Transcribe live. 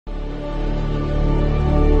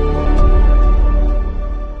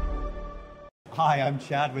Hi, I'm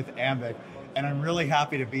Chad with Ambiq, and I'm really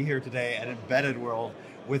happy to be here today at Embedded World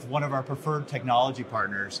with one of our preferred technology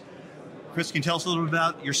partners. Chris, can you tell us a little bit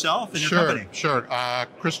about yourself and your company? Sure.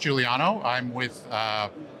 Chris Juliano. I'm with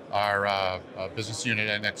our business unit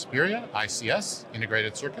at Nexperia, ICS,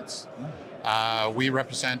 Integrated Circuits. We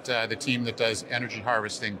represent the team that does energy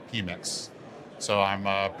harvesting PMICs. So I'm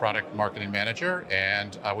a product marketing manager,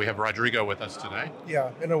 and we have Rodrigo with us today. Yeah,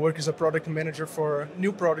 and I work as a product manager for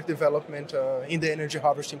new product development in the energy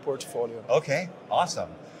harvesting portfolio. Okay, awesome.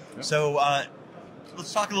 Yep. So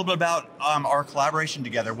let's talk a little bit about our collaboration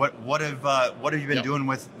together. What have you been doing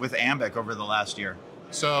with Ambiq over the last year?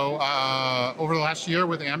 So over the last year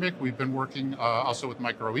with Ambiq, we've been working also with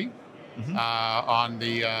MicroE on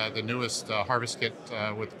the newest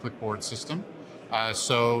harvestKIT with the clipboard system.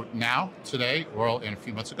 So now, today, well, and a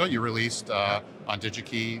few months ago, you released on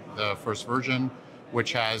DigiKey the first version,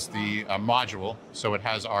 which has the module. So it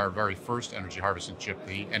has our very first energy harvesting chip,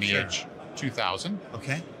 the NEH 2000.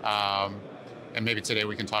 Okay. And maybe today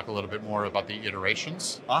we can talk a little bit more about the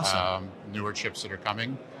iterations. Awesome. Newer chips that are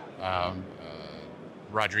coming.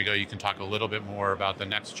 Rodrigo, you can talk a little bit more about the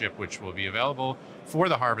next chip, which will be available for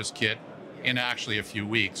the harvestKIT in actually a few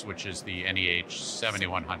weeks, which is the NEH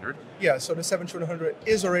 7100. Yeah, so the 7100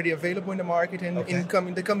 is already available in the market, and in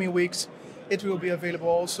the coming weeks, it will be available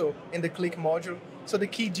also in the click module. So the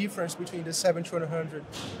key difference between the 7100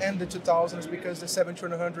 and the 2000 is because the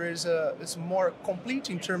 7100 is more complete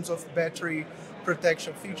in terms of battery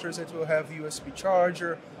protection features. It will have USB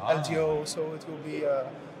charger, LDO, so it will be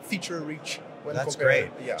feature rich. That's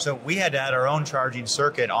great. Yeah. So we had to add our own charging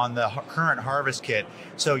circuit on the current harvestKIT.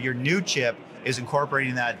 So your new chip is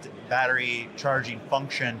incorporating that battery charging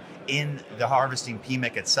function in the harvesting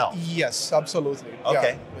PMIC itself. Yes, absolutely.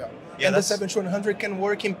 Okay. Yeah, and the 7100 can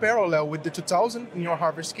work in parallel with the 2000 in your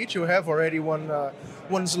harvestKIT. You have already one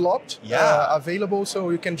slot available,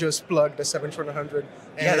 so you can just plug the 7100.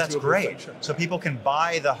 Yeah, that's great. So people can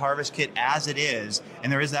buy the harvestKIT as it is,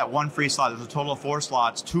 and there is that one free slot. There's a total of 4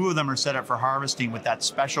 slots. 2 of them are set up for harvesting with that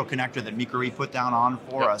special connector that MicroE put down on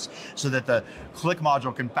for us, so that the click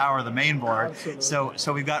module can power the main board. Absolutely.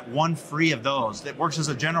 So we've got 1 free of those that works as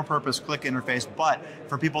a general purpose click interface, but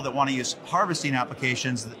for people that want to use harvesting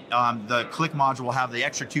applications, the click module will have the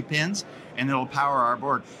extra 2 pins, and it'll power our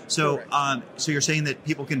board. So so you're saying that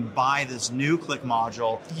people can buy this new click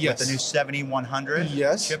module with the new 7100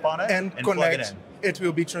 chip on it and connect plug it in. It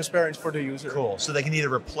will be transparent for the user. Cool. So they can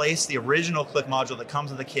either replace the original click module that comes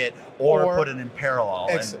with the kit or put it in parallel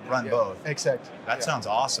and run both. Exactly. That sounds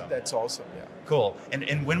awesome. That's awesome, yeah. Cool.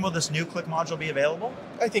 And when will this new click module be available?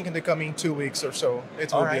 I think in the coming 2 weeks or so,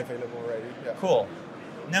 it will be available already. Yeah. Cool.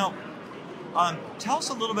 Now, tell us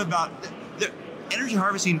a little bit about the energy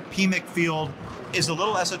harvesting PMIC field is a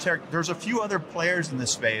little esoteric. There's a few other players in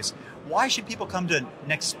this space. Why should people come to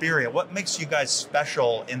Nexperia? What makes you guys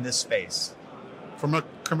special in this space? From a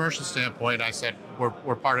commercial standpoint, I said we're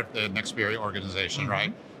part of the Nexperia organization,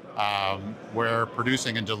 right? We're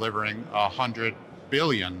producing and delivering 100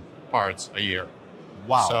 billion parts a year.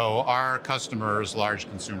 Wow. So our customers, large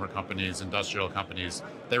consumer companies, industrial companies,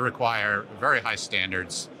 they require very high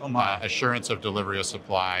standards, assurance of delivery of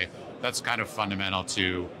supply. That's kind of fundamental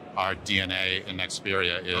to our DNA in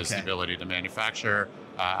Nexperia is the ability to manufacture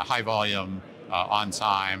high volume, on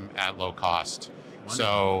time, at low cost. Wonderful.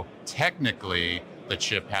 So technically, the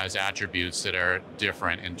chip has attributes that are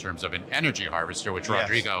different in terms of an energy harvester, which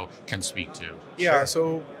Rodrigo can speak to. Yeah,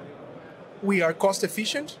 so we are cost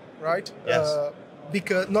efficient, right? Yes.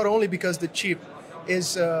 Because not only because the chip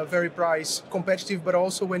is very price competitive, but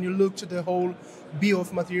also when you look to the whole bill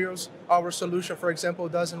of materials, our solution, for example,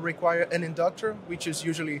 doesn't require an inductor, which is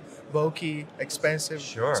usually bulky, expensive.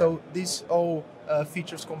 Sure. So these all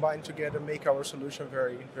features combined together make our solution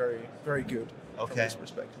very, very, very good from this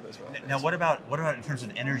perspective as well. Now, what about in terms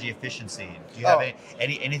of energy efficiency? Do you have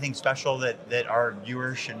anything special that our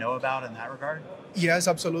viewers should know about in that regard? Yes,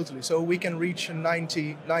 absolutely. So we can reach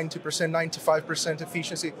 90%, 95%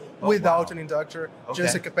 efficiency without an inductor,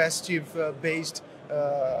 just a capacitive-based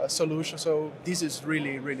solution. So this is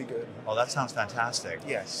really, really good. Oh, that sounds fantastic.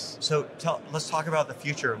 Yes. So let's talk about the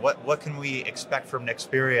future. What can we expect from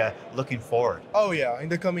Nexperia looking forward? Oh yeah, in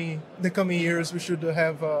the coming years we should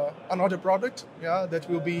have another product, that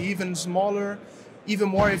will be even smaller, even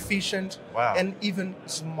more efficient, and even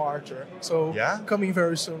smarter. So coming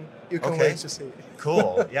very soon. You can wait to see.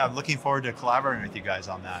 Cool. Yeah, I'm looking forward to collaborating with you guys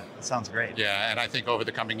on that. It sounds great. Yeah, and I think over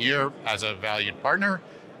the coming year, as a valued partner,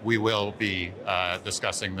 we will be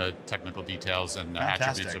discussing the technical details and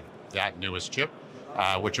attributes of that newest chip,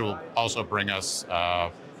 which will also bring us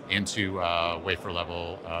into wafer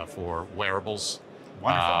level for wearables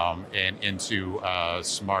Wonderful. And into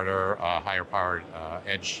smarter, higher powered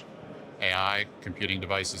edge AI computing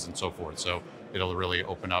devices and so forth. So it'll really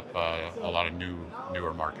open up a lot of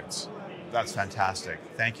newer markets. That's fantastic.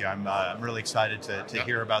 Thank you. I'm really excited to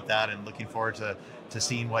hear about that, and looking forward to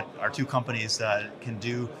seeing what our two companies can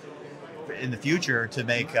do in the future to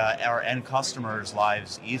make our end customers'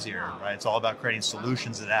 lives easier. Right? It's all about creating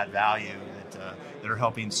solutions that add value, that are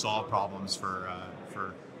helping solve problems for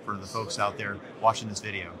the folks out there watching this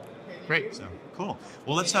video. Great. So cool.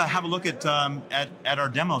 Well, let's have a look at our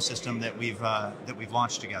demo system that we've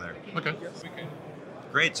launched together. Okay.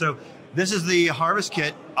 Great. So this is the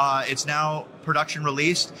harvestKIT. It's now production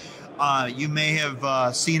released. You may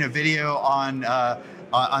have seen a video on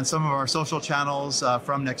some of our social channels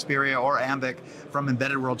from Nexperia or Ambiq from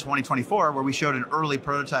Embedded World 2024, where we showed an early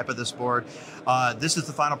prototype of this board. This is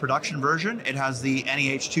the final production version. It has the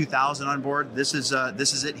NEH 2000 on board. This is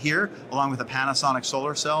it here, along with a Panasonic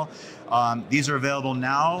solar cell. These are available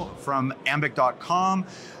now from Ambiq.com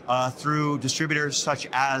through distributors such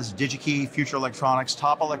as DigiKey, Future Electronics,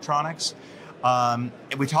 Top Electronics.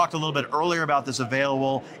 We talked a little bit earlier about this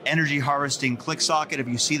available energy harvesting click socket. If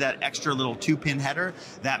you see that extra little 2-pin header,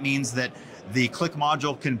 that means that the click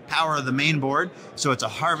module can power the main board. So it's a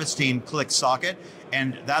harvesting click socket,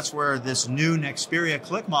 and that's where this new Nexperia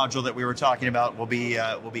click module that we were talking about will be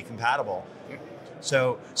compatible.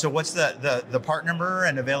 So what's the part number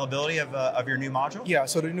and availability of your new module? Yeah,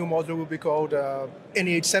 so the new module will be called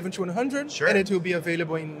NEH 7100, Sure. and it will be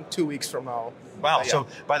available in 2 weeks from now. Wow, Yeah. so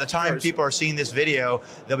by the time people are seeing this video,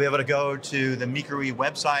 they'll be able to go to the Microwee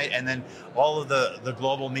website, and then all of the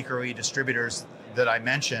global Microwee distributors that I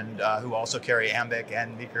mentioned, who also carry Ambiq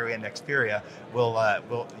and Microwee and Nexperia,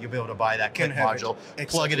 you'll be able to buy that click module,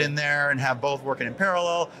 plug it in there, and have both working in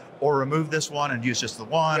parallel, or remove this one and use just the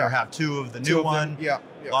one, or have two of the new one. Yeah.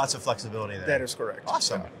 Lots of flexibility there. That is correct.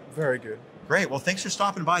 Awesome. Very good. Great. Well, thanks for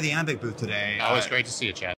stopping by the Ambiq booth today. Always great to see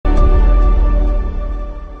you, Chad.